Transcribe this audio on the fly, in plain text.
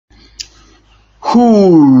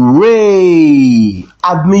Hurray!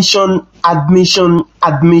 Admission, admission,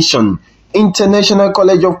 admission. International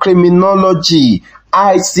College of Criminology,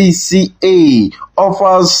 ICCA,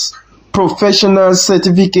 offers professional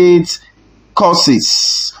certificate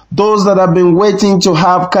courses. Those that have been waiting to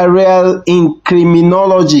have career in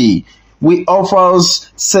criminology, we offer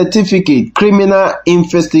certificate criminal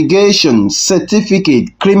investigation,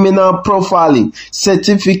 certificate criminal profiling,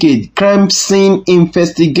 certificate crime scene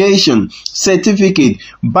investigation, certificate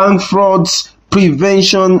bank frauds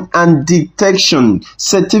prevention and detection,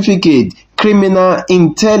 certificate criminal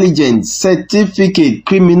intelligence, certificate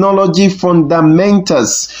criminology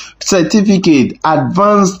fundamentals, certificate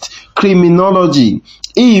advanced criminology.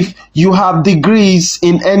 If you have degrees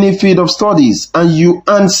in any field of studies and you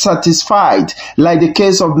aren't satisfied, like the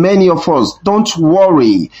case of many of us, don't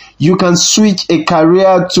worry. You can switch a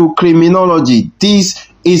career to criminology. This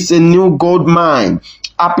is a new gold mine.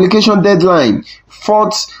 Application deadline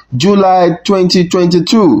 4th July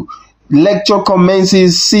 2022. Lecture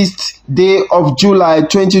commences 6th day of July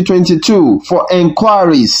 2022. For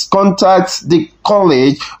enquiries, contact the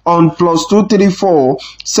college on +234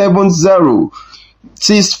 70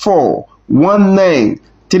 64 19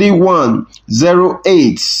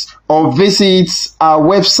 3108 or visit our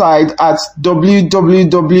website at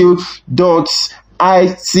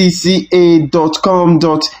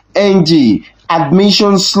www.icca.com.ng.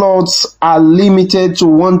 Admission slots are limited to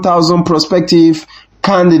 1,000 prospective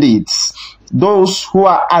candidates. Those who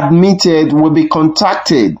are admitted will be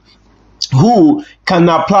contacted. Who can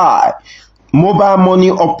apply? Mobile money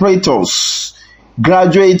operators,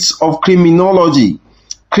 graduates of criminology,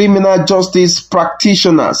 criminal justice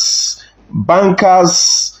practitioners,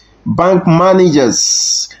 bankers, bank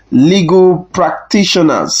managers, legal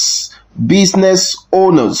practitioners, business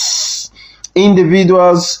owners,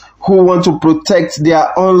 individuals who want to protect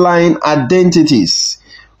their online identities.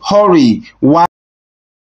 Hurry!